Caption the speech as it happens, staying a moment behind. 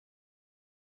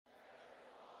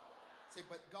Say,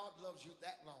 but God loves you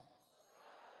that long.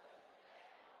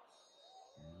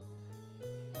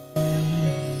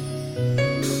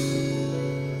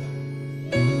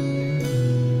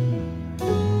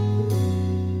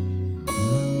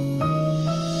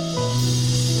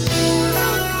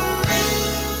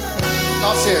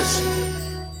 God says,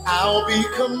 I'll be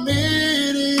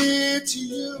committed to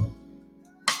you.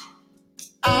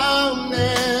 I'll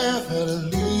never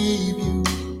leave you.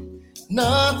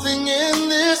 Nothing in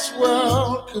this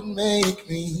world could make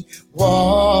me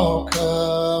walk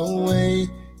away.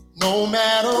 No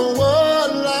matter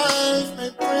what life may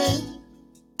bring,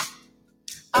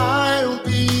 I'll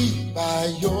be by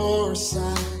your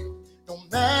side. No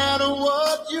matter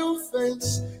what you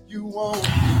face, you won't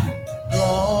be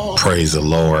wrong. Praise the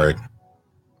Lord.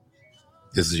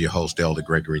 This is your host, Elder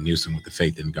Gregory Newsom with the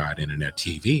Faith in God Internet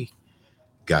TV.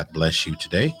 God bless you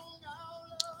today.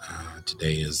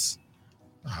 Today is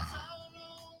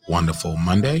wonderful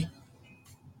Monday.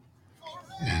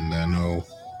 And I know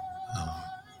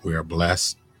we are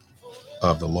blessed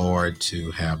of the Lord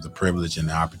to have the privilege and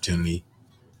the opportunity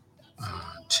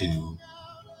to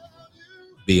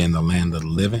be in the land of the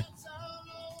living.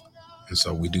 And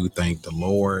so we do thank the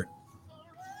Lord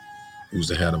who's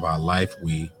the head of our life.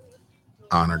 We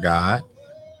honor God.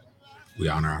 We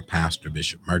honor our pastor,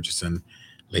 Bishop Murchison,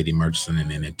 Lady Murchison,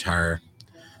 and an entire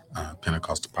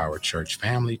Pentecostal Power Church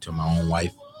family. To my own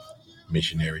wife,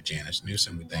 missionary Janice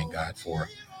Newsom. We thank God for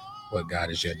what God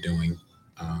is yet doing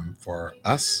for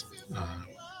us.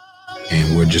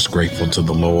 And we're just grateful to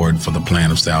the Lord for the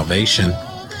plan of salvation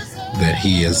that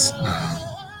he has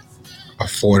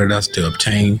afforded us to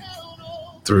obtain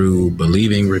through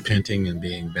believing, repenting, and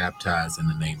being baptized in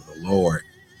the name of the Lord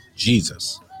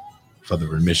Jesus for the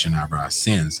remission of our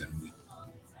sins. And we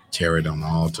tarried on the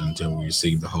altar until we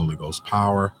receive the Holy Ghost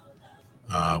power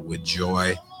with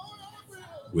joy,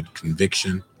 with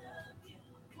conviction,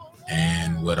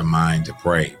 and with a mind to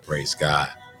pray. Praise God.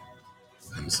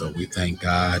 And so we thank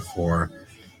God for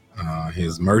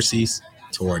his mercies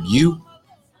toward you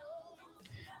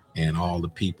and all the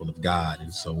people of God.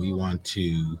 And so we want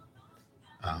to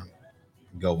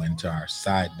go into our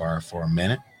sidebar for a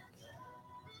minute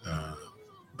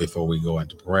before we go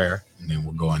into prayer, and then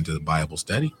we'll go into the Bible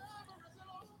study.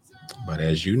 But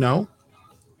as you know,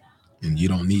 and you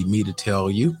don't need me to tell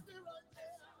you,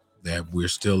 that we're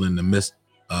still in the midst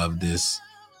of this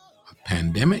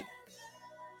pandemic,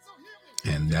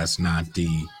 and that's not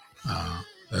the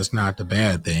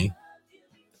bad thing.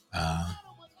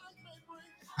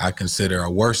 I consider a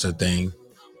worse thing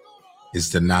is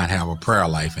to not have a prayer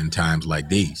life in times like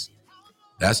these.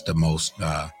 That's the most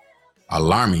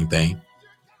alarming thing.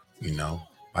 You know,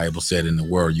 Bible said in the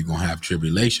world you're gonna have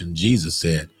tribulation. Jesus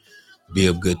said, "Be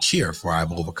of good cheer, for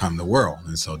I've overcome the world."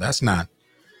 And so that's not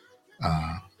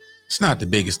it's not the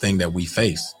biggest thing that we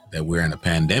face, that we're in a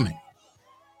pandemic.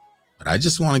 But I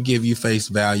just want to give you face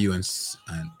value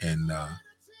and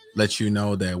let you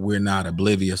know that we're not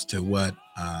oblivious to what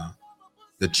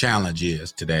the challenge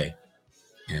is today.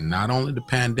 And not only the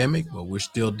pandemic, but we're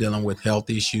still dealing with health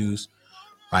issues,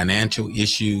 financial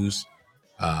issues,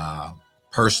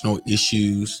 personal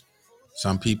issues.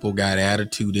 Some people got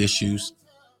attitude issues.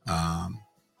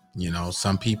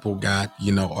 Some people got,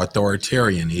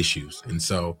 authoritarian issues. And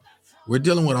so we're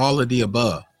dealing with all of the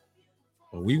above.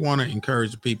 But we want to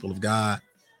encourage the people of God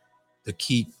to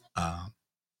keep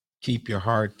your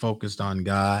heart focused on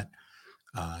God,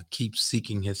 keep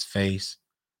seeking his face,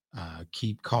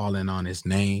 keep calling on his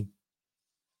name,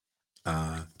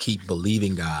 keep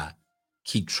believing God,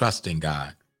 keep trusting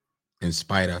God in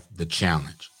spite of the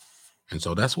challenge. And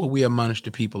so that's what we admonish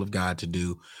the people of God to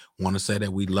do. Want to say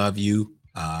that we love you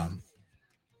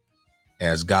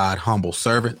as God humble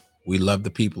servant. We love the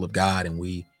people of God, and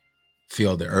we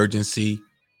feel the urgency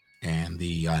and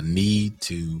the need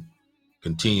to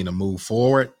continue to move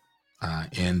forward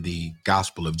in the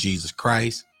gospel of Jesus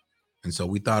Christ. And so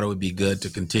we thought it would be good to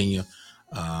continue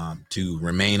to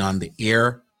remain on the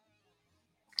air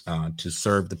to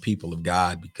serve the people of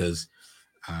God, because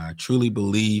I truly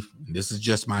believe, this is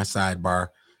just my sidebar,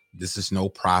 this is no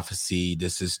prophecy,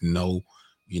 this is no,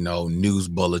 news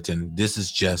bulletin. This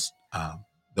is just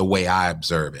the way I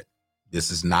observe it. This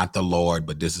is not the Lord,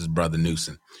 but this is Brother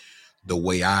Newsom. The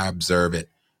way I observe it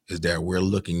is that we're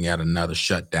looking at another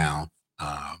shutdown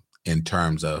in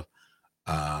terms of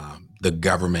the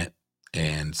government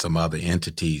and some other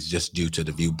entities, just due to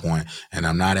the viewpoint. And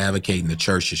I'm not advocating the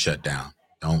church to shut down.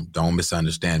 Don't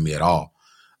misunderstand me at all.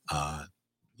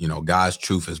 God's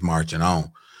truth is marching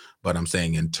on. But I'm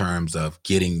saying in terms of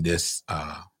getting this,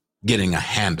 getting a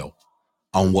handle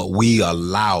on what we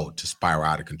allowed to spiral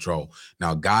out of control.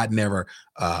 Now, God never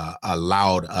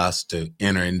allowed us to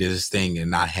enter into this thing and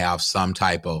not have some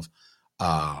type of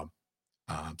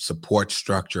support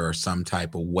structure or some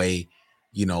type of way,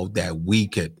 that we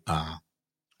could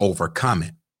overcome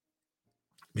it.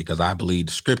 Because I believe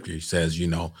the scripture says,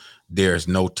 there's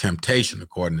no temptation,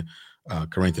 according to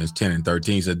Corinthians 10 and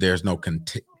 13, said there's no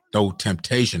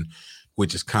temptation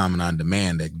which is common unto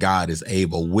man, that God is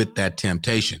able with that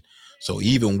temptation. So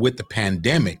even with the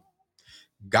pandemic,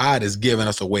 God has given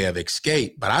us a way of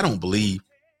escape. But I don't believe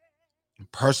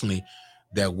personally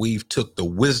that we've took the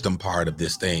wisdom part of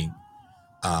this thing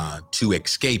to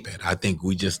escape it. I think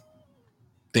we just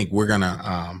think we're going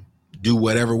to do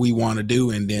whatever we want to do,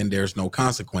 and then there's no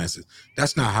consequences.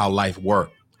 That's not how life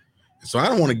works. So I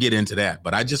don't want to get into that,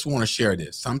 but I just want to share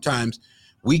this. Sometimes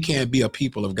we can't be a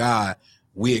people of God.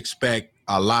 We expect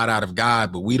a lot out of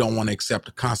God, but we don't want to accept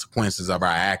the consequences of our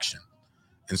action.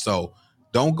 And so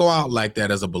don't go out like that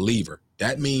as a believer.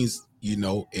 That means,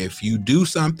 if you do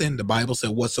something, the Bible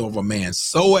said, whatsoever man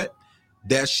soweth,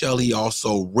 that shall he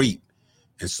also reap.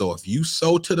 And so if you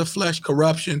sow to the flesh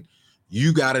corruption,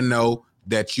 you got to know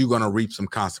that you're going to reap some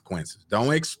consequences.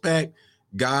 Don't expect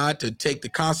God to take the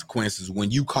consequences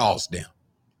when you cause them.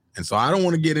 And so I don't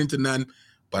want to get into nothing,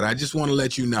 but I just want to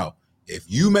let you know, if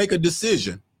you make a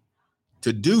decision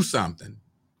to do something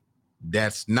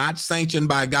that's not sanctioned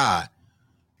by God,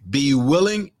 be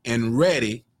willing and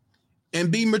ready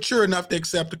and be mature enough to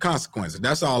accept the consequences.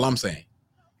 That's all I'm saying.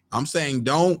 I'm saying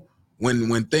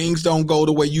when things don't go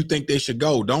the way you think they should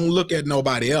go, don't look at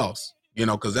nobody else,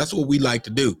 because that's what we like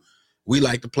to do. We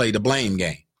like to play the blame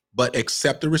game, but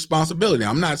accept the responsibility.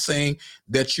 I'm not saying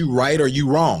that you right or you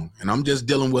wrong. And I'm just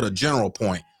dealing with a general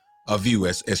point of view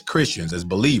as Christians, as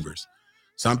believers.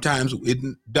 Sometimes it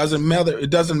doesn't matter.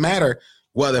 It doesn't matter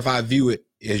whether if I view it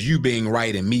as you being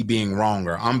right and me being wrong,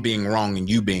 or I'm being wrong and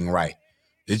you being right.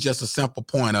 It's just a simple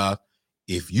point of,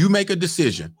 if you make a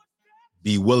decision,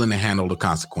 be willing to handle the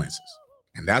consequences.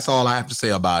 And that's all I have to say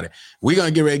about it. We're going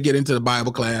to get ready to get into the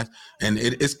Bible class, and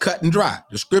it's cut and dry.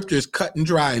 The scripture is cut and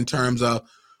dry in terms of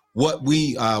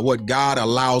what God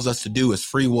allows us to do as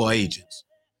free will agents.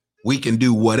 We can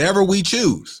do whatever we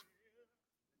choose,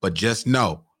 but just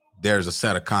know there's a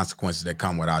set of consequences that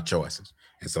come with our choices.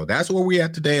 And so that's where we're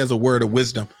at today, as a word of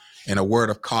wisdom and a word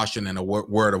of caution and a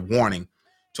word of warning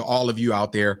to all of you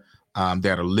out there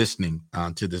that are listening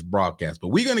to this broadcast. But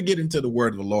we're going to get into the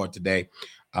word of the Lord today.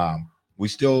 We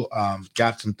still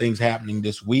got some things happening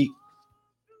this week,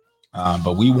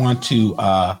 but we want to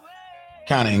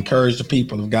kind of encourage the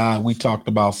people of God. We talked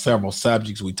about several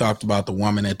subjects. We talked about the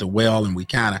woman at the well, and we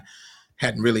kind of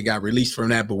hadn't really got released from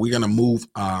that, but we're going to move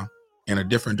in a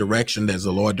different direction as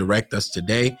the Lord direct us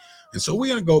today. And so we're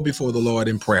going to go before the Lord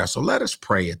in prayer. So let us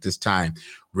pray at this time.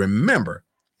 Remember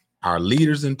our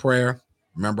leaders in prayer.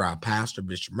 Remember our pastor,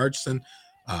 Bishop Murchison,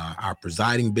 our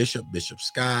presiding bishop, Bishop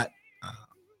Scott.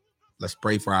 Let's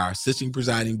pray for our assisting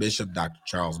presiding bishop, Dr.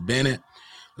 Charles Bennett.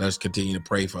 Let's continue to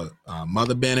pray for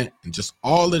Mother Bennett and just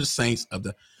all of the saints of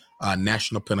the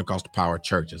National Pentecostal Power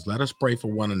Churches. Let us pray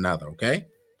for one another, okay?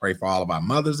 Pray for all of our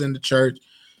mothers in the church.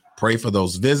 Pray for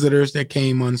those visitors that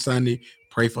came on Sunday.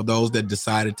 Pray for those that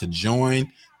decided to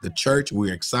join the church.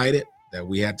 We're excited that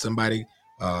we had somebody,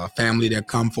 family that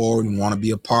come forward and want to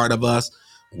be a part of us.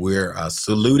 We're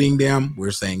saluting them.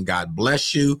 We're saying God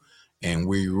bless you. And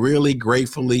we really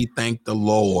gratefully thank the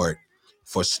Lord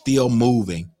for still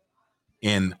moving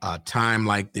in a time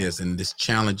like this, in this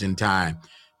challenging time.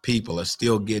 People are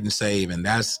still getting saved. And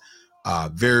that's a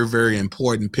very, very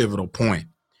important pivotal point,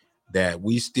 that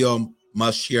we still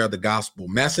must share the gospel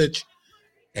message,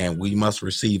 and we must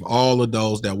receive all of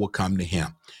those that will come to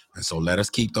him. And so let us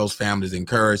keep those families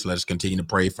encouraged. Let us continue to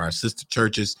pray for our sister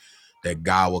churches, that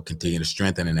God will continue to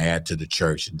strengthen and add to the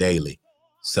church daily,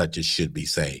 such as should be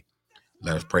saved.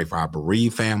 Let us pray for our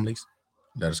bereaved families.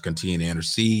 Let us continue to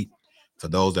intercede for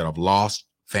those that have lost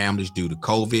families due to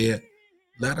COVID.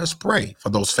 Let us pray for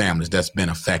those families that's been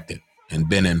affected and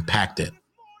been impacted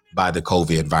by the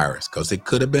COVID virus, because it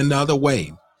could have been the other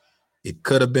way. It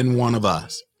could have been one of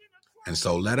us. And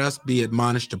so let us be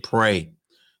admonished to pray,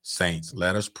 saints.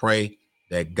 Let us pray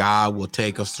that God will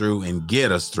take us through and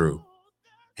get us through,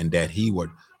 and that he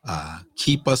would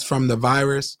keep us from the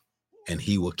virus, and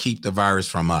he will keep the virus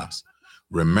from us.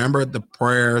 Remember the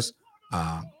prayers,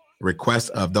 requests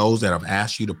of those that have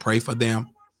asked you to pray for them.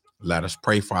 Let us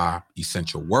pray for our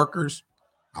essential workers,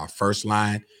 our first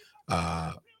line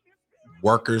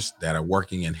workers that are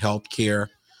working in healthcare,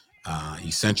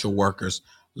 essential workers.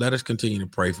 Let us continue to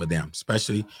pray for them,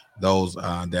 especially those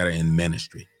that are in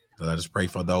ministry. Let us pray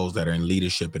for those that are in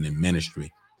leadership and in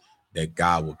ministry, that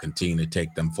God will continue to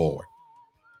take them forward.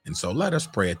 And so let us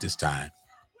pray at this time.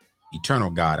 Eternal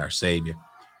God, our Savior,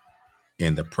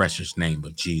 in the precious name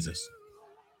of Jesus,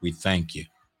 we thank you.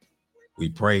 We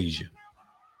praise you.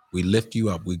 We lift you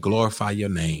up. We glorify your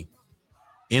name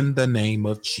in the name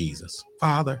of Jesus.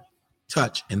 Father,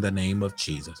 touch in the name of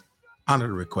Jesus. Honor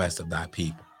the request of thy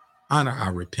people. Honor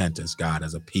our repentance, God,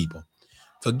 as a people.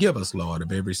 Forgive us, Lord,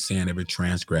 of every sin, every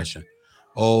transgression.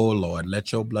 Oh, Lord,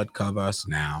 let your blood cover us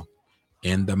now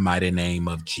in the mighty name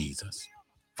of Jesus.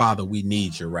 Father, we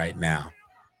need you right now.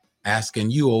 Asking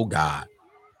you, oh God,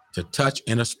 to touch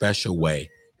in a special way.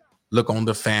 Look on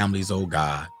the families, oh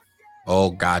God,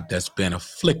 that's been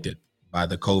afflicted by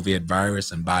the COVID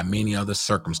virus and by many other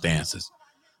circumstances.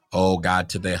 Oh God,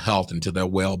 to their health and to their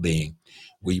well-being.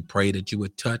 We pray that you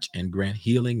would touch and grant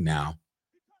healing now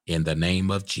in the name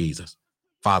of Jesus.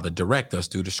 Father, direct us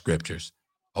through the scriptures,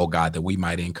 oh God, that we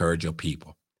might encourage your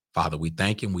people. Father, we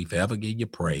thank you and we forever give you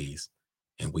praise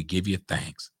and we give you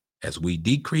thanks. As we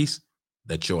decrease,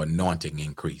 that your anointing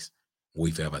increase. We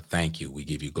forever thank you. We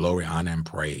give you glory, honor, and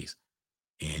praise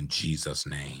in Jesus'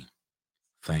 name.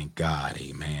 Thank God.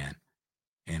 Amen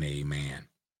and amen.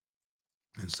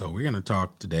 And so we're going to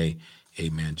talk today,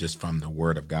 amen, just from the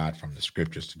word of God, from the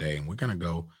scriptures today. And we're going to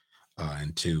go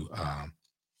into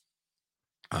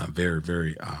very,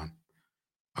 very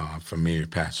familiar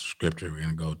passage of scripture. We're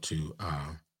going to go to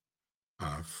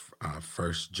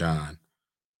 1 John.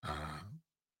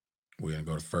 We're going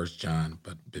to go to 1 John,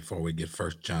 but before we get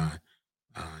 1 John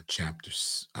chapter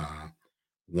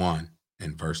 1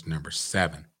 and verse number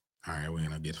 7. All right, we're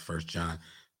going to get 1 John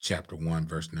chapter 1,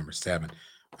 verse number 7.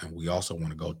 And we also want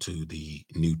to go to the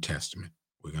New Testament.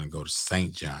 We're going to go to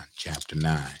St. John chapter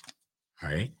 9. All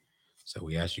right, so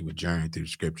we ask you to journey through the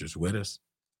scriptures with us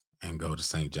and go to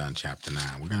St. John chapter 9.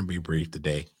 We're going to be brief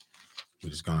today.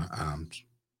 We're just going to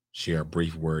share a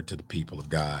brief word to the people of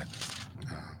God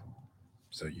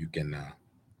so you can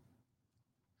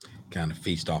kind of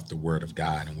feast off the word of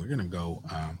God. And we're going to go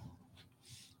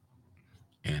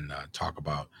and talk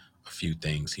about a few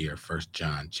things here. 1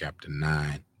 John chapter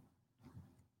 9.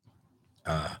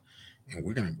 And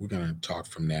we're gonna talk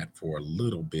from that for a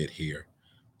little bit here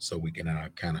so we can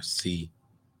kind of see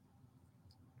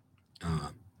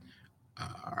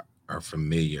our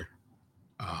familiar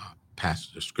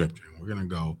passage of scripture. And we're going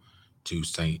to go to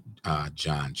St.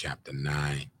 John chapter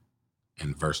 9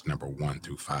 and verse number 1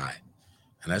 through 5.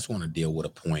 And I just want to deal with a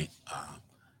point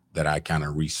that I kind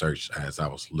of researched as I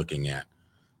was looking at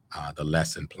the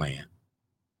lesson plan.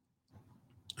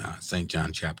 St.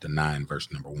 John chapter 9,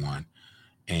 verse number 1.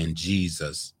 And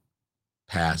Jesus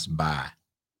passed by.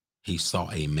 He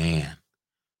saw a man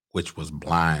which was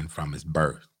blind from his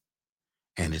birth.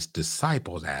 And his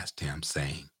disciples asked him,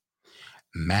 saying,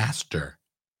 Master,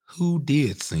 who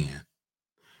did sin,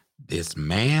 this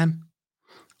man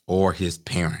or his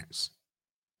parents?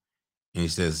 And he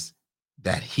says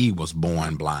that he was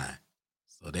born blind.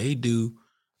 So they do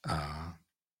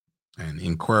an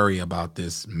inquiry about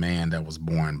this man that was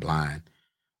born blind.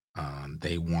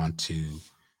 They want to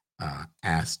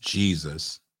ask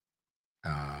Jesus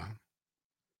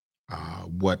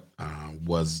what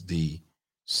was the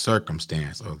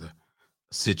circumstance or the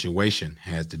situation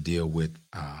has to deal with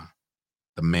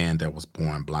the man that was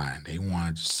born blind. They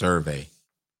wanted to survey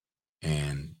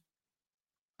and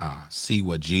see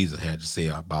what Jesus had to say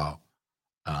about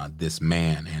this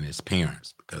man and his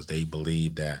parents, because they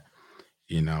believed that,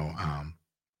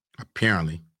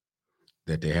 apparently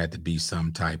that there had to be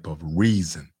some type of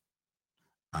reason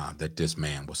that this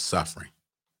man was suffering.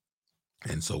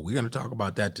 And so we're going to talk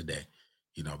about that today,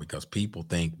 because people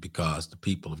think because the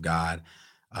people of God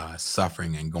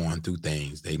suffering and going through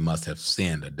things, they must have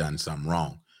sinned or done something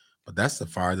wrong. But that's the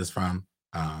farthest from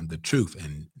the truth.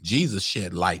 And Jesus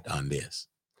shed light on this.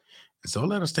 And so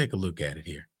let us take a look at it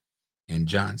here. In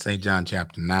St. John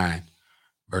chapter 9,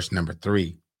 verse number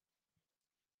 3,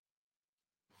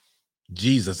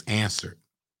 Jesus answered.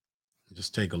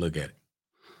 Just take a look at it.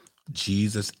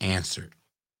 Jesus answered.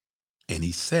 And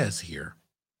he says here,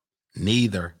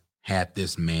 neither had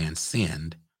this man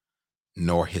sinned,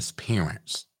 nor his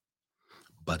parents,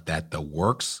 but that the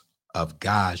works of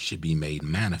God should be made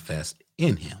manifest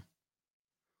in him.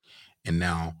 And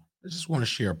now I just want to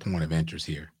share a point of interest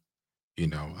here.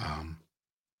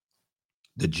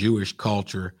 The Jewish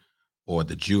culture or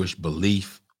the Jewish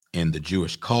belief in the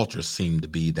Jewish culture seemed to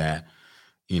be that,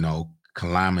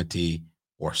 calamity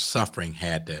or suffering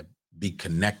had to be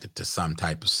connected to some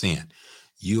type of sin.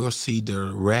 You'll see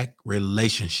direct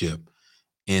relationship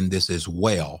in this as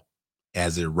well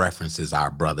as it references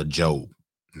our brother Job.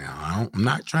 Now, I'm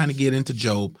not trying to get into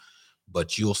Job,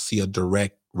 but you'll see a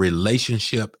direct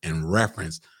relationship and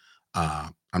reference.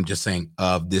 I'm just saying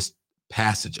of this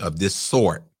passage of this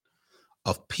sort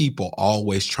of people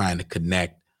always trying to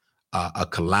connect a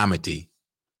calamity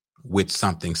with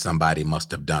something somebody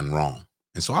must have done wrong.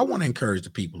 And so I want to encourage the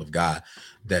people of God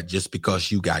that just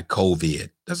because you got COVID,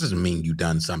 that doesn't mean you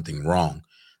done something wrong.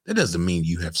 That doesn't mean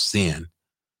you have sinned.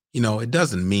 It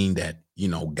doesn't mean that,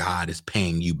 God is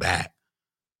paying you back.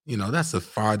 That's the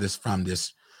farthest from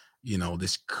this,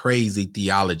 this crazy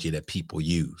theology that people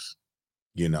use.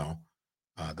 The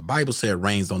Bible said it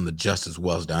rains on the just as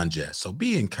well as the unjust. So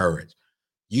be encouraged.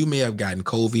 You may have gotten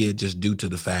COVID just due to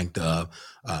the fact of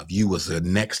you was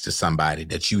next to somebody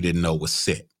that you didn't know was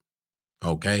sick.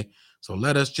 Okay. So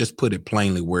let us just put it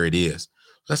plainly where it is.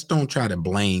 Let's don't try to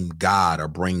blame God or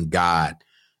bring God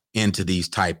into these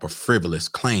type of frivolous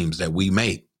claims that we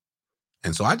make.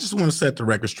 And so I just want to set the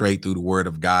record straight through the word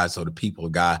of God so the people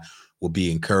of God will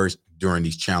be encouraged during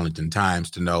these challenging times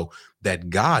to know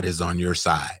that God is on your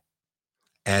side,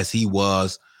 as he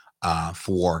was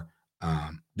for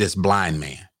this blind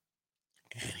man.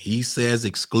 And he says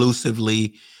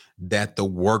exclusively that the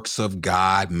works of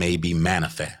God may be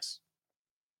manifest.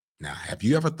 Now, have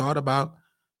you ever thought about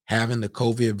having the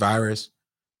COVID virus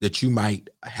that you might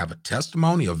have a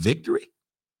testimony of victory?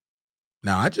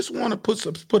 Now, I just want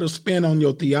to put a spin on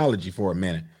your theology for a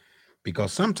minute,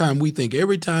 because sometimes we think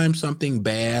every time something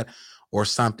bad or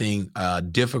something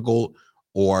difficult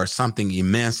or something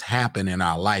immense happen in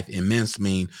our life, immense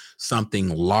mean something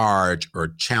large or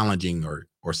challenging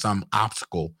or some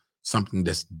obstacle, something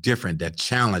that's different that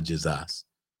challenges us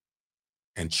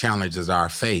and challenges our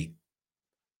faith,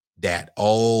 that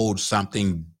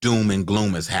something doom and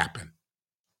gloom has happened.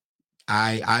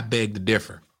 I beg to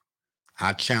differ.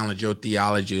 I challenge your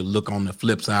theology to look on the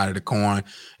flip side of the coin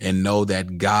and know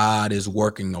that God is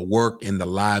working a work in the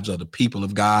lives of the people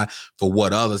of God for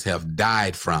what others have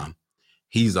died from.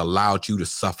 He's allowed you to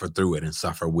suffer through it and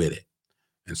suffer with it.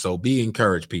 And so be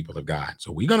encouraged, people of God.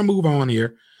 So we're going to move on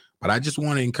here, but I just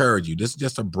want to encourage you. This is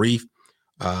just a brief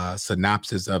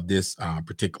synopsis of this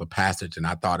particular passage, and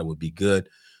I thought it would be good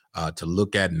to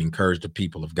look at and encourage the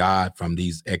people of God from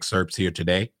these excerpts here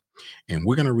today. And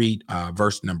we're going to read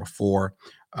verse number 4,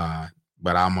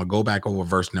 but I'm going to go back over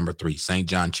verse number 3, St.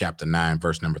 John chapter 9,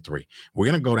 verse number 3. We're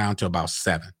going to go down to about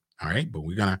 7. All right. But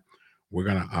we're going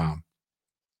to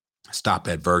stop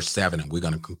at verse 7, and we're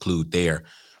going to conclude there.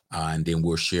 And then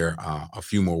we'll share a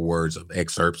few more words of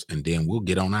excerpts, and then we'll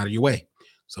get on out of your way.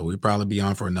 So we'll probably be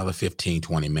on for another 15,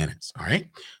 20 minutes. All right.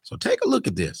 So take a look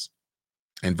at this.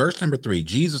 In verse number 3,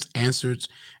 Jesus answers,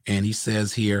 and he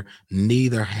says here,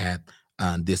 neither hath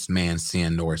this man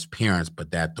sinned nor his parents, but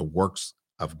that the works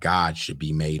of God should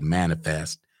be made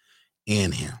manifest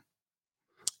in him.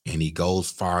 And he goes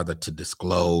farther to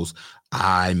disclose,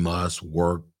 I must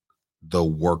work the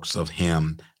works of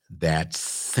him that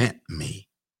sent me.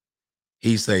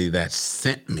 He say that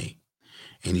sent me.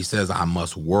 And he says, I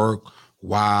must work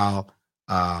while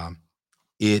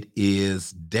it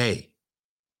is day.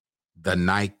 The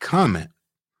night cometh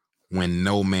when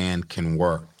no man can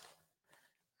work.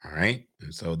 All right.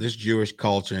 And so this Jewish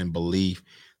culture and belief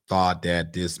thought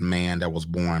that this man that was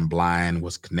born blind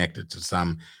was connected to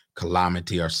some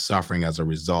calamity or suffering as a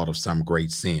result of some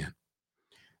great sin.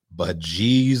 But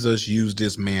Jesus used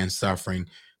this man's suffering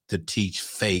to teach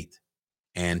faith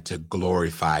and to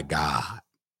glorify God.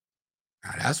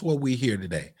 Now, that's what we here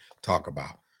today talk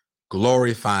about,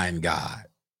 glorifying God.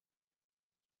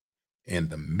 In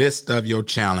the midst of your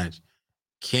challenge,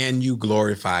 can you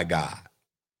glorify God?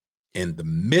 In the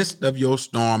midst of your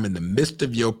storm, in the midst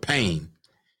of your pain,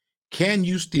 can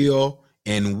you still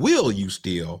and will you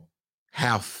still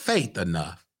have faith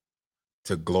enough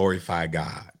to glorify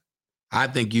God? I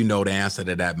think you know the answer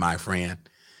to that, my friend.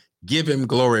 Give him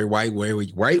glory right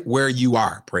where you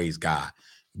are. Praise God.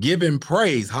 Give him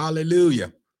praise.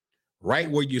 Hallelujah.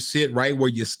 Right where you sit, right where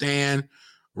you stand,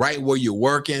 right where you're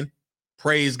working.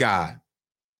 Praise God.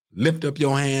 Lift up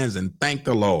your hands and thank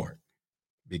the Lord,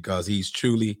 because he's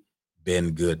truly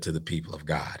been good to the people of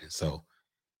God. And so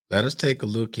let us take a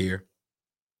look here.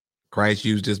 Christ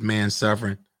used this man's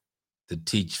suffering to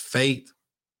teach faith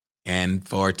and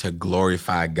for to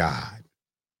glorify God.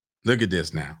 Look at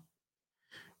this now.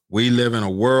 We live in a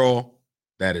world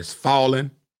that is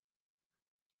fallen,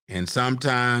 and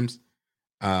sometimes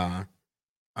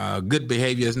good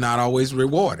behavior is not always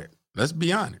rewarded. Let's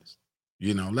be honest.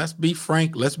 Let's be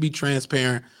frank. Let's be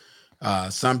transparent.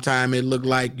 Sometimes it look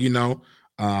like,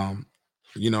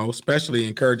 especially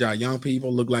encourage our young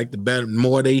people, look like the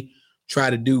more they try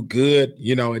to do good,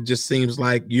 it just seems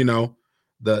like,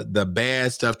 the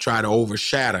bad stuff try to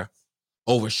overshadow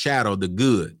the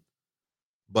good.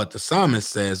 But the psalmist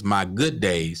says, my good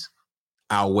days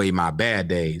outweigh my bad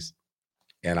days,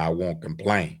 and I won't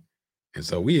complain. And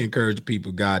so we encourage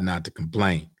people, God, not to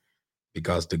complain,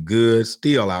 because the good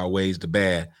still outweighs the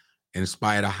bad, in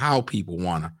spite of how people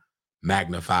want to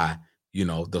magnify,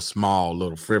 the small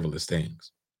little frivolous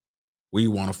things. We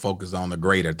want to focus on the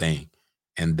greater thing,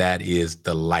 and that is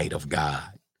the light of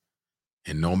God.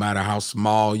 And no matter how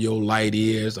small your light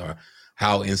is or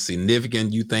how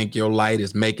insignificant you think your light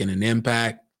is making an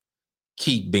impact,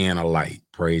 keep being a light.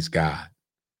 Praise God.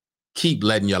 Keep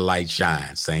letting your light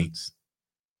shine, saints.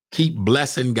 Keep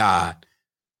blessing God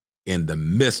in the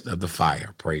midst of the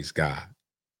fire. Praise God.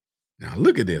 Now,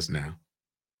 look at this now.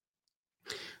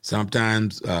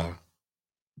 Sometimes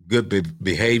good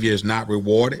behavior is not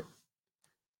rewarded.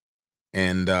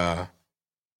 And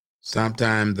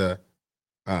sometimes the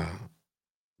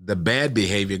bad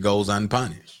behavior goes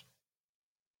unpunished.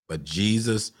 But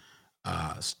Jesus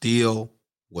still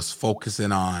was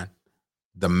focusing on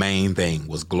the main thing,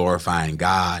 was glorifying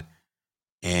God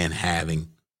and having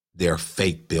their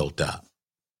faith built up.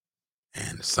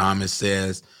 And the psalmist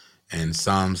says in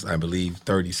Psalms, I believe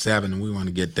 37, and we want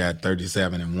to get that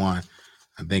 37:1.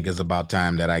 I think it's about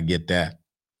time that I get that,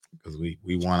 because we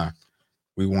want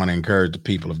to encourage the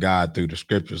people of God through the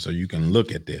scripture, so you can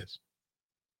look at this,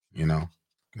 because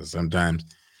sometimes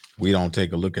we don't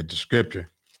take a look at the scripture.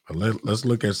 But let's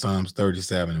look at Psalms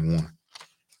 37:1.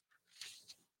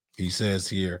 He says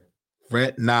here,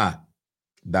 fret not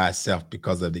thyself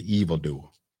because of the evildoer,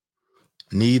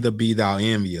 neither be thou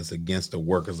envious against the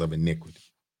workers of iniquity.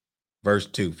 Verse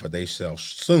 2, for they shall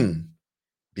soon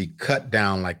be cut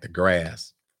down like the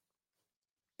grass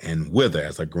and wither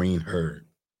as a green herb.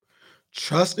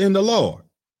 Trust in the Lord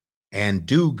and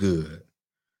do good,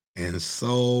 and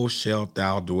so shalt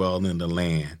thou dwell in the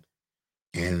land,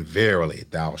 and verily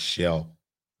thou shalt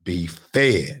be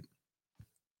fed.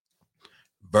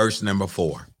 Verse number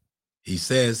 4, he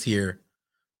says here,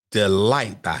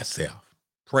 delight thyself.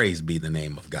 Praise be the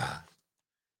name of God.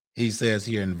 He says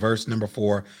here in verse number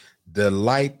 4,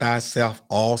 delight thyself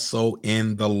also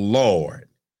in the Lord,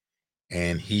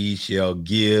 and he shall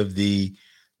give thee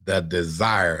the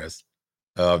desires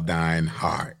of thine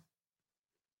heart.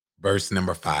 Verse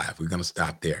number 5, we're going to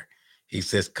stop there. He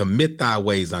says, commit thy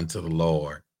ways unto the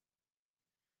Lord.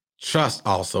 Trust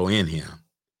also in him,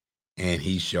 and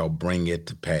he shall bring it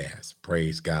to pass.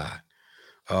 Praise God.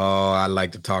 Oh, I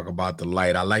like to talk about the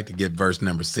light. I like to get verse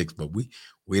number 6, but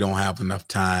we don't have enough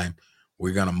time.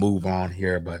 We're going to move on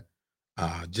here, but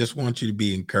just want you to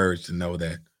be encouraged to know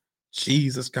that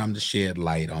Jesus come to shed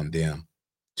light on them,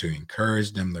 to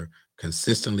encourage them to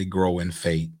consistently grow in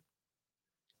faith,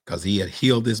 because he had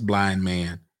healed this blind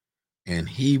man, and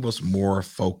he was more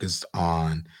focused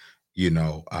on,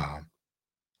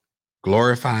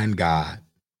 glorifying God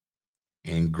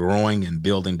and growing and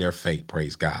building their faith.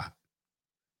 Praise God.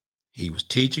 He was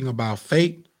teaching about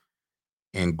faith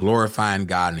and glorifying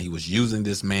God, and he was using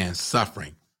this man's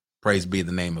suffering, praise be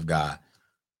the name of God,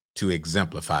 to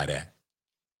exemplify that.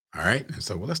 All right. And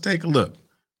so let's take a look.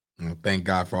 Thank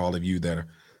God for all of you that are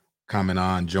coming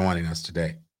on, joining us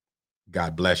today.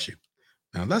 God bless you.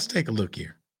 Now let's take a look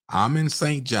here. I'm in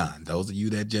St. John. Those of you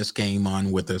that just came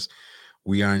on with us,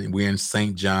 we're in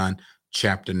St. John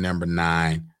chapter number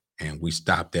 9, and we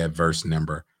stopped at verse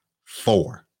number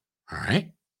 4. All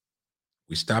right.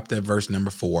 We stopped at verse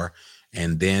number 4,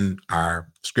 and then our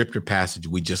scripture passage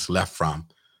we just left from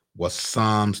was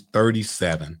Psalms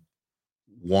 37,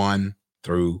 1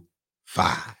 through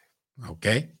 5.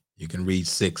 Okay. You can read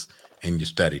 6 in your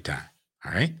study time.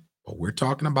 All right. But we're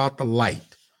talking about the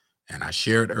light. And I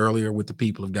shared earlier with the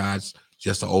people of God,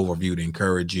 just an overview to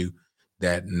encourage you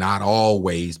that not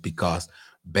always, because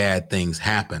bad things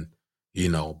happen,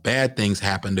 bad things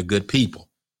happen to good people.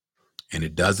 And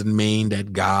it doesn't mean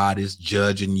that God is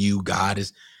judging you. God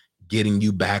is getting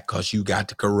you back because you got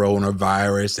the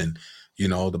coronavirus. And,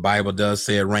 the Bible does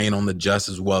say it rain on the just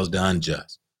as well as the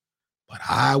unjust. But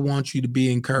I want you to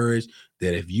be encouraged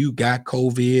that if you got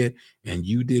COVID and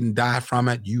you didn't die from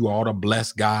it, you ought to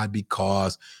bless God,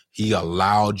 because he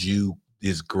allowed you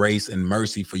this grace and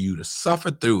mercy for you to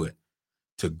suffer through it,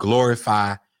 to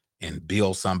glorify and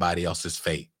build somebody else's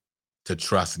faith, to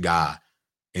trust God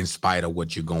in spite of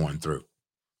what you're going through.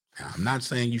 Now, I'm not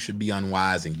saying you should be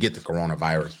unwise and get the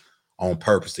coronavirus on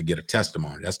purpose to get a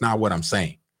testimony. That's not what I'm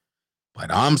saying. But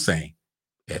I'm saying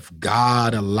if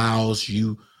God allows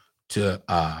you to,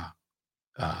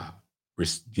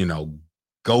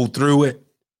 go through it,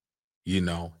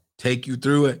 take you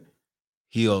through it,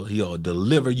 he'll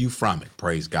deliver you from it.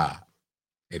 Praise God.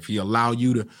 If he allow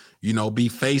you to, be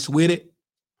faced with it,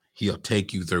 he'll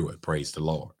take you through it. Praise the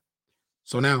Lord.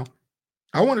 So now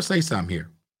I want to say something here.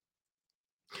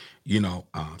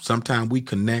 Sometimes we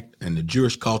connect in the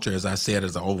Jewish culture, as I said,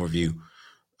 as an overview.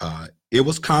 It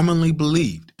was commonly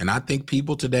believed, and I think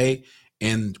people today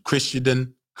in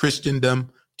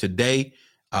Christendom today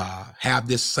have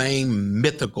this same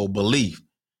mythical belief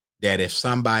that if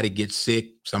somebody gets sick,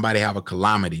 somebody have a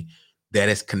calamity, that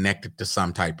is connected to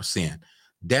some type of sin.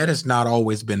 That has not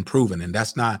always been proven, and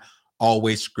that's not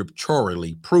always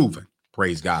scripturally proven.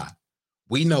 Praise God.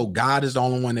 We know God is the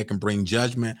only one that can bring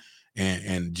judgment,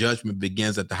 and judgment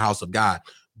begins at the house of God.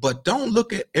 But don't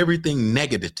look at everything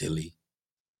negatively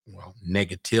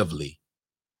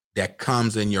that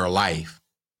comes in your life.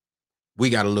 We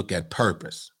got to look at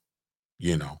purpose.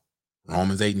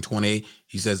 Romans 8:28,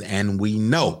 he says, and we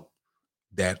know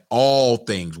that all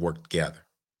things work together.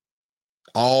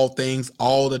 All things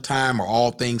all the time, or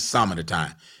all things some of the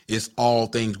time. It's all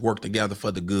things work together for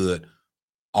the good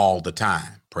all the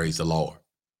time. Praise the Lord.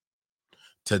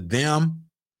 To them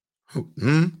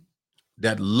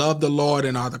that love the Lord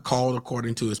and are the called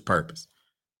according to his purpose.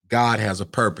 God has a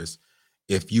purpose.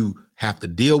 If you have to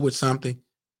deal with something,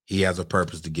 he has a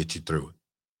purpose to get you through it.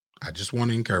 I just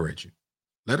want to encourage you.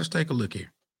 Let us take a look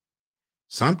here.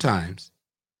 Sometimes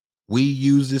we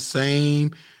use the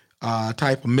same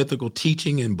type of mythical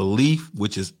teaching and belief,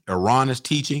 which is erroneous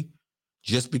teaching.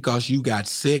 Just because you got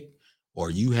sick or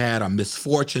you had a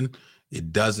misfortune,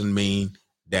 it doesn't mean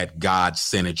that God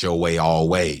sent it your way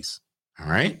always. All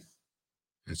right.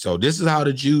 And so this is how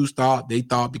the Jews thought. They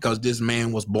thought because this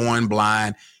man was born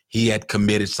blind, he had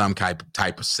committed some type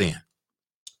of sin,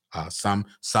 some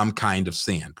kind of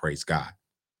sin. Praise God.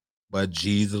 But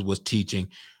Jesus was teaching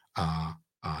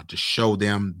to show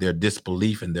them their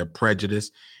disbelief and their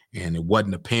prejudice. And it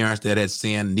wasn't the parents that had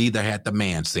sinned, neither had the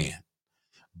man sinned,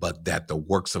 but that the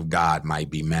works of God might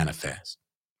be manifest.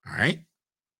 All right.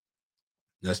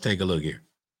 Let's take a look here.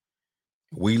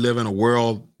 We live in a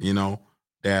world,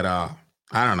 that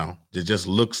I don't know, that just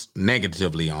looks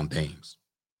negatively on things.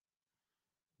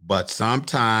 But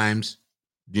sometimes,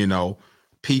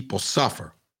 people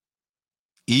suffer.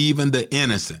 Even the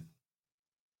innocent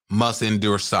must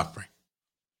endure suffering.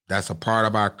 That's a part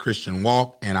of our Christian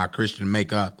walk and our Christian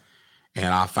makeup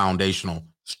and our foundational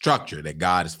structure that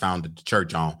God has founded the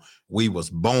church on. We was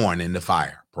born in the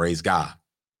fire. Praise God.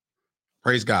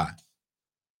 Praise God.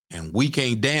 And we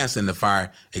can't dance in the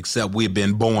fire except we've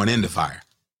been born in the fire.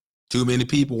 Too many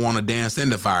people want to dance in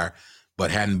the fire, but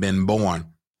hadn't been born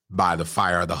by the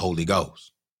fire of the Holy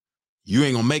Ghost. You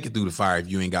ain't going to make it through the fire if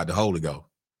you ain't got the Holy Ghost.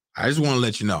 I just want to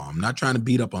let you know, I'm not trying to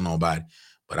beat up on nobody,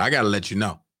 but I got to let you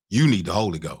know, you need the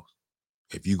Holy Ghost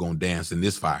if you're going to dance in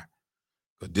this fire.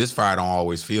 But this fire don't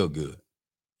always feel good.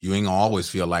 You ain't going to always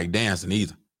feel like dancing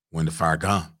either when the fire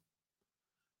comes.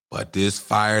 But this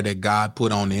fire that God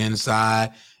put on the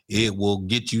inside, it will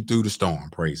get you through the storm.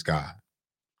 Praise God.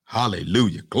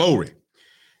 Hallelujah. Glory.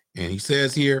 And he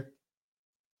says here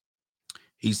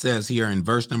in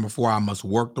verse number 4, I must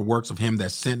work the works of him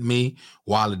that sent me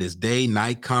while it is day,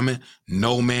 night coming.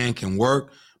 No man can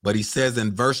work. But he says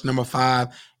in verse number 5,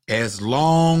 as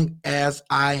long as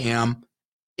I am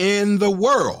in the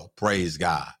world, praise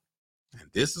God. And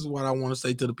this is what I want to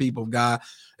say to the people of God.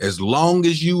 As long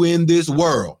as you in this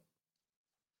world,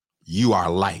 you are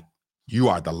light. You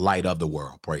are the light of the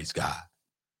world, praise God.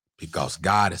 Because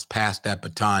God has passed that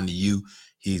baton to you.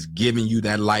 He's giving you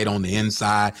that light on the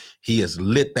inside. He has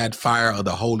lit that fire of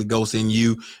the Holy Ghost in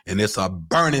you, and it's a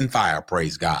burning fire,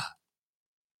 praise God.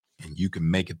 And you can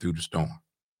make it through the storm.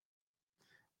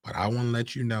 But I want to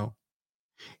let you know,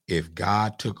 if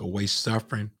God took away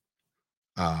suffering,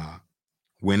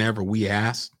 whenever we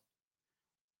asked,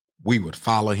 we would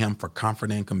follow him for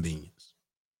comfort and convenience.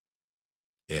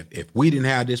 If we didn't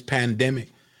have this pandemic,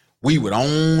 it would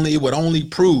only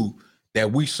prove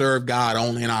that we serve God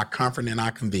only in our comfort and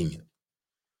our convenience.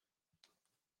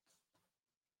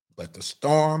 But the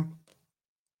storm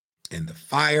and the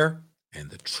fire and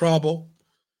the trouble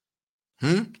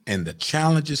and the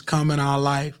challenges come in our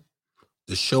life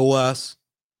to show us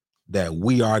that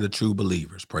we are the true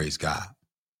believers. Praise God.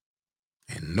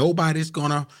 And nobody's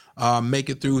going to make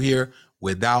it through here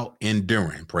without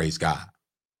enduring. Praise God.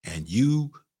 And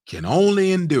you can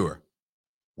only endure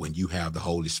when you have the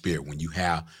Holy Spirit, when you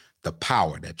have the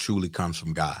power that truly comes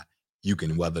from God. You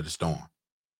can weather the storm.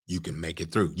 You can make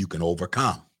it through. You can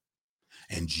overcome.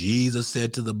 And Jesus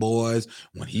said to the boys,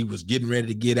 when he was getting ready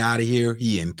to get out of here,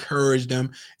 he encouraged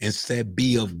them and said,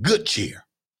 be of good cheer.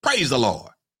 Praise the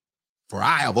Lord. For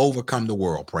I have overcome the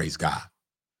world. Praise God.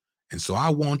 And so I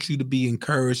want you to be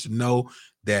encouraged to know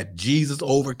that Jesus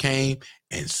overcame,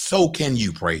 and so can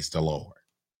you. Praise the Lord.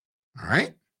 All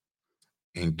right.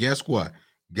 And guess what?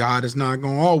 God is not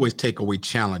going to always take away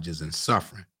challenges and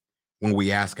suffering when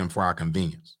we ask him for our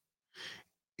convenience.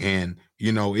 And,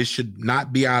 it should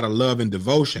not be out of love and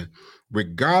devotion,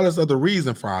 regardless of the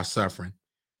reason for our suffering.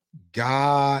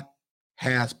 God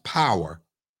has power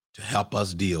to help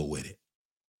us deal with it.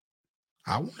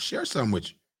 I want to share something with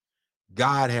you.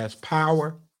 God has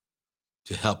power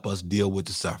to help us deal with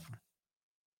the suffering.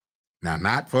 Now,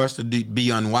 not for us to be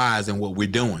unwise in what we're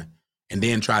doing and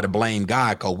then try to blame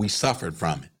God because we suffered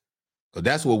from it. Because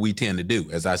that's what we tend to do,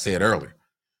 as I said earlier.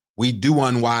 We do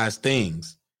unwise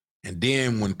things. And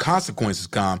then when consequences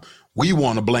come, we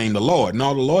want to blame the Lord.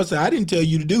 No, the Lord said, I didn't tell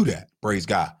you to do that. Praise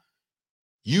God.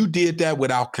 You did that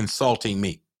without consulting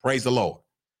me. Praise the Lord.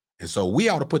 And so we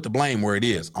ought to put the blame where it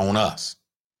is, on us.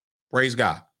 Praise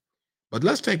God. But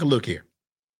let's take a look here.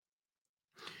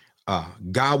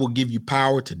 God will give you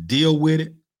power to deal with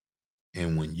it.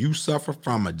 And when you suffer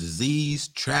from a disease,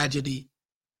 tragedy,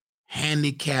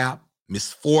 handicap,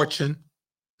 misfortune,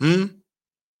 don't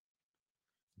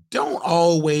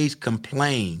always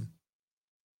complain.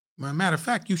 Matter of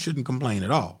fact, you shouldn't complain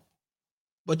at all.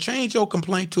 But change your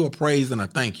complaint to a praise and a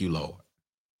thank you, Lord.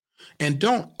 And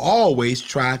don't always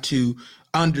try to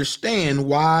understand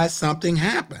why something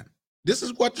happened. This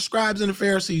is what the scribes and the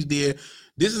Pharisees did.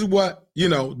 This is what,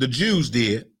 the Jews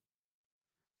did.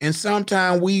 And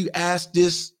sometimes we ask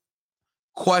this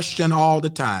question all the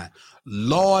time.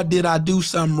 Lord, did I do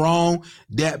something wrong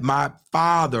that my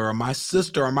father or my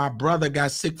sister or my brother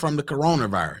got sick from the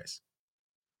coronavirus?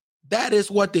 That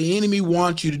is what the enemy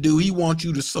wants you to do. He wants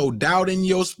you to sow doubt in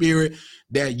your spirit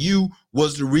that you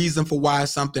was the reason for why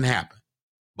something happened.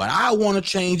 But I want to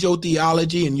change your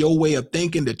theology and your way of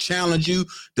thinking to challenge you,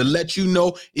 to let you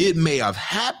know it may have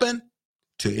happened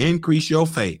to increase your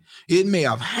faith. It may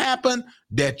have happened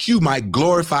that you might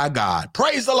glorify God.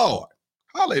 Praise the Lord.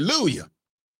 Hallelujah.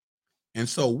 And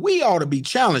so we ought to be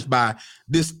challenged by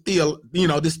this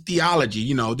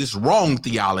theology, this wrong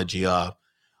theology of,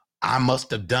 I must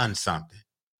have done something.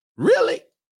 Really?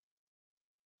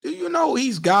 Do you know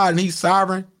he's God and he's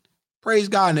sovereign? Praise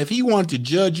God. And if he wanted to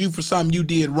judge you for something you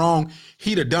did wrong,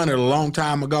 he'd have done it a long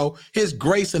time ago. His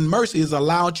grace and mercy has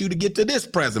allowed you to get to this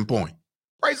present point.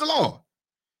 Praise the Lord.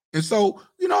 And so,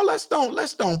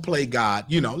 let's don't play God.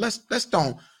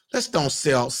 Let's don't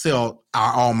sell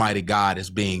our Almighty God as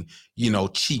being,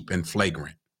 cheap and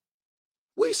flagrant.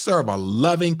 We serve a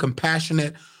loving,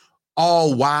 compassionate,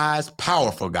 all-wise,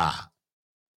 powerful God.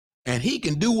 And he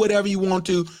can do whatever you want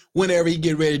to, whenever he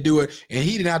get ready to do it. And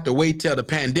he didn't have to wait till the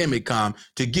pandemic come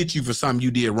to get you for something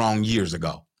you did wrong years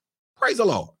ago. Praise the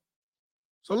Lord.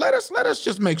 So let us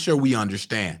just make sure we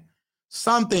understand.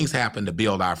 Some things happen to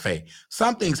build our faith.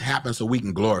 Some things happen so we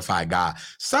can glorify God.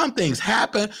 Some things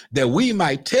happen that we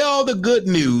might tell the good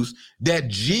news that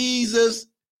Jesus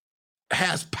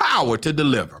has power to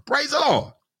deliver. Praise the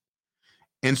Lord.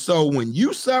 And so when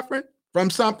you suffering from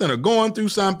something or going through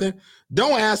something,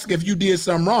 don't ask if you did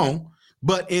something wrong,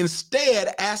 but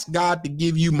instead ask God to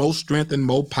give you more strength and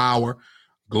more power.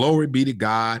 Glory be to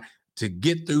God, to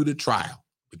get through the trial.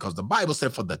 Because the Bible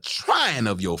said, for the trying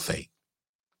of your faith,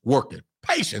 work it.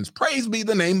 Patience. Praise be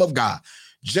the name of God.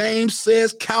 James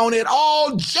says, count it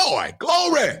all joy.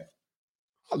 Glory.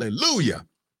 Hallelujah.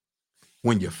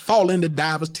 When you fall into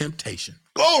divers temptation.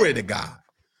 Glory to God.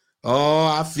 Oh,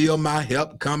 I feel my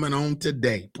help coming on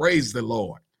today. Praise the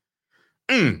Lord.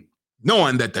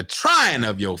 Knowing that the trying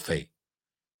of your faith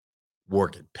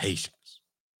worketh patience.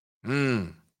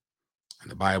 And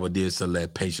the Bible did so,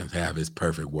 let patience have its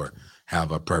perfect work,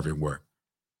 have a perfect work,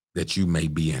 that you may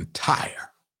be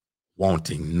entire,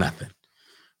 wanting nothing.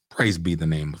 Praise be the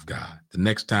name of God. The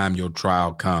next time your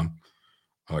trial come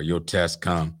or your test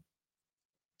come,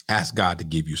 ask God to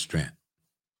give you strength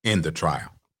in the trial.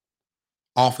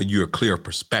 Offer you a clear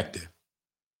perspective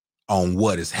on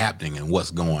what is happening and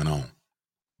what's going on.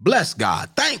 Bless God.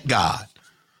 Thank God.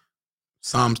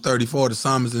 Psalms 34, the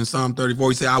psalmist in Psalm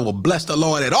 34, he said, I will bless the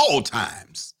Lord at all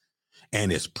times,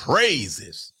 and his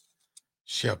praises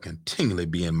shall continually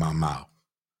be in my mouth.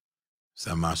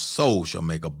 So my soul shall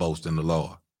make a boast in the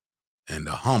Lord, and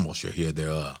the humble shall hear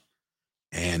thereof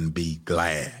and be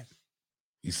glad.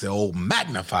 He said, oh,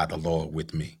 magnify the Lord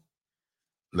with me.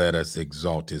 Let us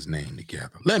exalt his name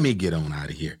together. Let me get on out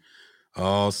of here.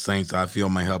 Oh, saints, I feel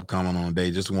my help coming on today.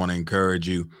 Just want to encourage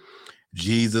you.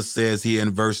 Jesus says here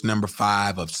in verse number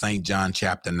 5 of St. John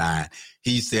chapter 9,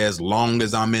 he says, long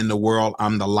as I'm in the world,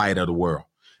 I'm the light of the world.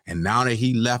 And now that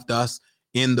he left us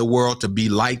in the world to be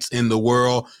lights in the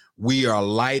world, we are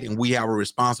light, and we have a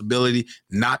responsibility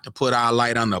not to put our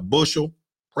light on a bushel.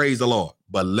 Praise the Lord.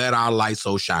 But let our light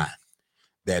so shine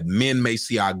that men may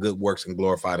see our good works and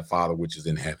glorify the Father which is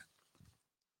in heaven.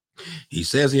 He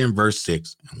says here in verse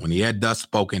 6, and when he had thus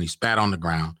spoken, he spat on the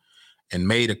ground and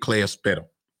made a clay of spittle.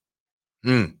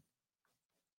 And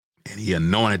he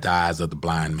anointed the eyes of the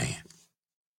blind man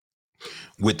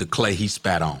with the clay he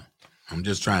spat on. I'm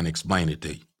just trying to explain it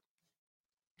to you.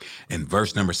 In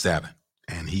verse number 7,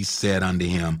 and he said unto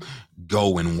him,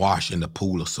 go and wash in the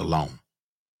pool of Siloam,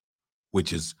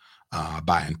 which is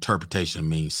by interpretation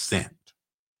means sent.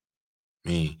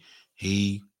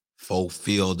 He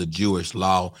fulfilled the Jewish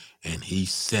law and he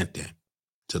sent him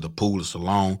to the pool of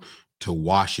Siloam to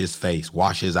wash his face,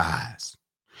 wash his eyes.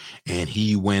 And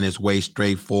he went his way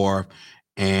straight forth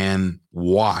and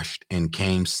washed and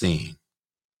came seeing.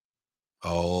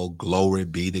 Oh, glory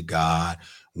be to God.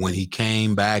 When he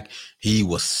came back, he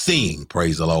was seeing,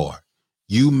 praise the Lord.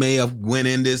 You may have went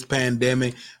in this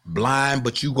pandemic blind,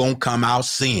 but you gonna come out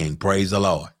seeing, praise the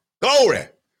Lord. Glory.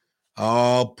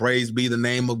 Oh, praise be the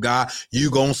name of God.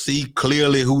 You gonna see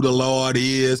clearly who the Lord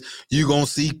is. You gonna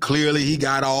see clearly he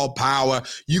got all power.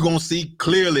 You gonna see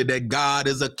clearly that God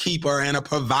is a keeper and a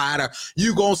provider.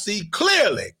 You gonna see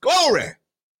clearly, glory,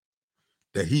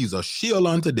 that he's a shield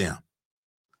unto them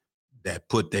that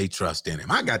put their trust in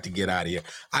him. I got to get out of here.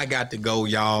 I got to go,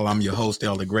 y'all. I'm your host,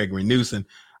 Elder Gregory Newsom.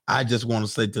 I just want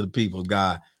to say to the people of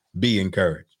God, be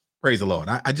encouraged. Praise the Lord.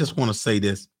 I just want to say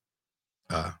this.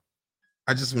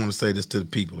 I just want to say this to the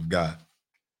people of God.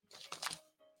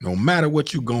 No matter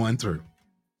what you're going through,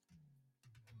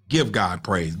 give God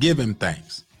praise. Give him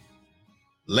thanks.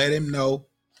 Let him know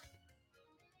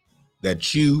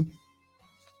that you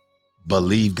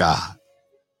believe God.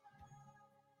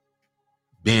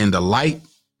 Being the light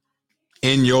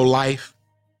in your life,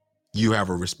 you have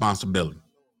a responsibility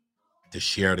to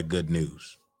share the good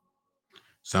news.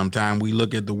 Sometimes we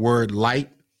look at the word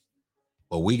light,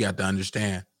 but we got to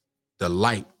understand the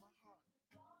light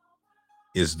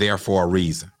is there for a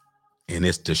reason, and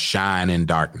it's to shine in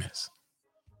darkness.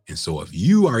 And so if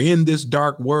you are in this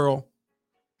dark world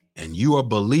and you are a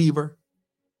believer,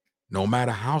 no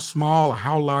matter how small or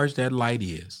how large that light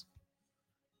is,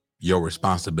 your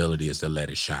responsibility is to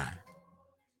let it shine.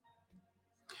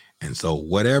 And so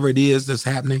whatever it is that's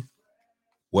happening,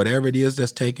 whatever it is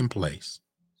that's taking place,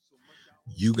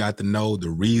 you got to know the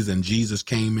reason Jesus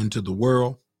came into the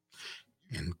world.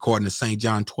 And according to St.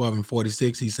 John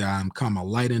 12:46, he said, I am come a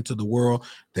light into the world,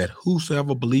 that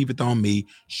whosoever believeth on me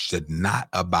should not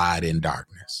abide in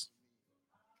darkness.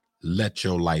 Let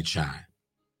your light shine.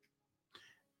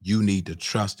 You need to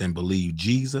trust and believe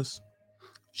Jesus.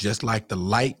 Just like the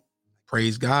light,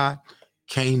 praise God,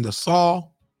 came to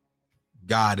Saul,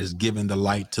 God is giving the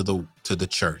light to the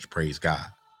church, praise God.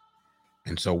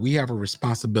 And so we have a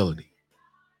responsibility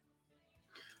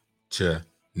to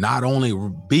not only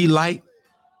be light,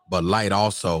 but light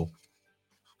also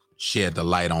shed the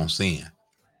light on sin.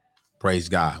 Praise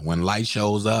God. When light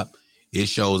shows up, it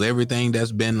shows everything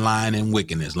that's been lying in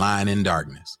wickedness, lying in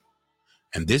darkness.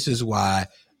 And this is why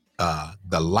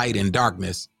the light and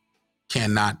darkness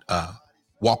cannot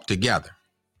walk together.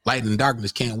 Light and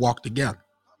darkness can't walk together.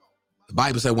 The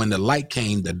Bible said when the light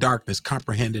came, the darkness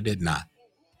comprehended it not.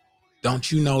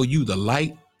 Don't you know you the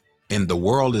light and the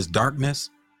world is darkness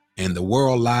and the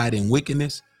world lied in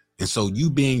wickedness? And so you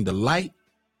being the light,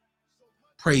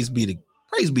 praise be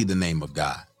the name of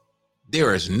God.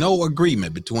 There is no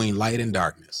agreement between light and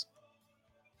darkness.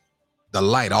 The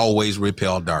light always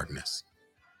repels darkness.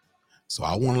 So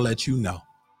I want to let you know,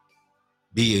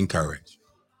 be encouraged.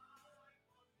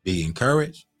 Be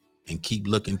encouraged and keep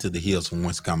looking to the hills from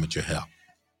whence cometh your help.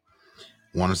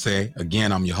 I want to say,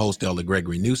 again, I'm your host, Elder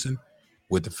Gregory Newsom,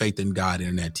 with the Faith in God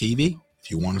Internet TV. If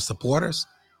you want to support us,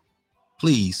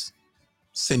 please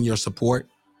send your support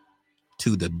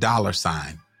to the $FIGI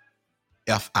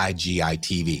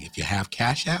TV. If you have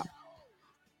Cash App,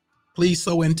 please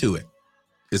sow into it.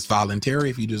 It's voluntary.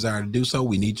 If you desire to do so,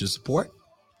 we need your support.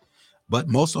 But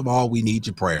most of all, we need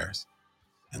your prayers.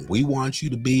 And we want you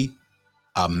to be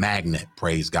a magnet,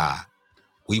 praise God.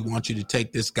 We want you to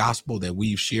take this gospel that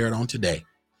we've shared on today.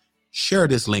 Share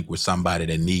this link with somebody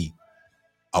that needs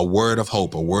a word of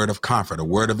hope, a word of comfort, a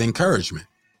word of encouragement.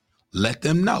 Let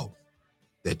them know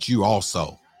that you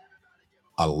also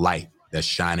a light that's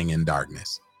shining in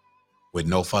darkness. With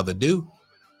no further ado,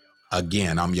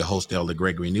 again, I'm your host, Elder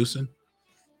Gregory Newsom,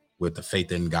 with the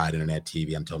Faith in God Internet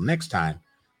TV. Until next time,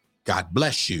 God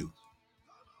bless you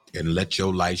and let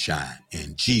your light shine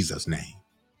in Jesus' name.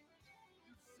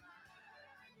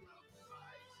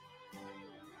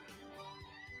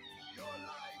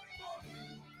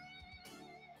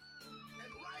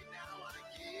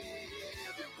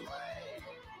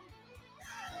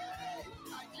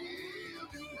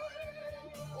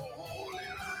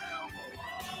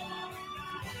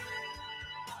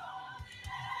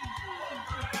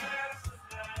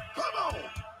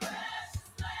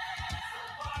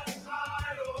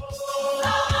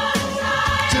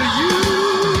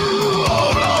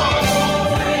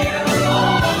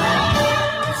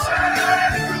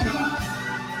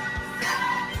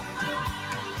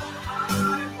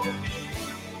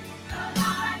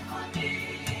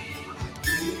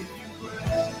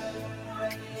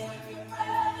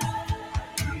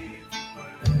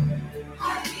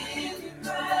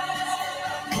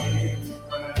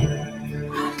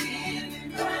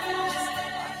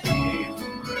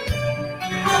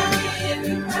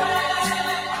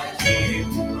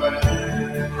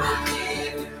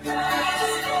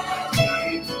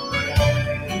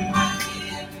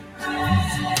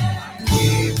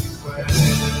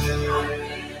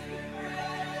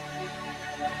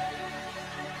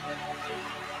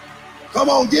 Come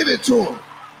on, give it to him.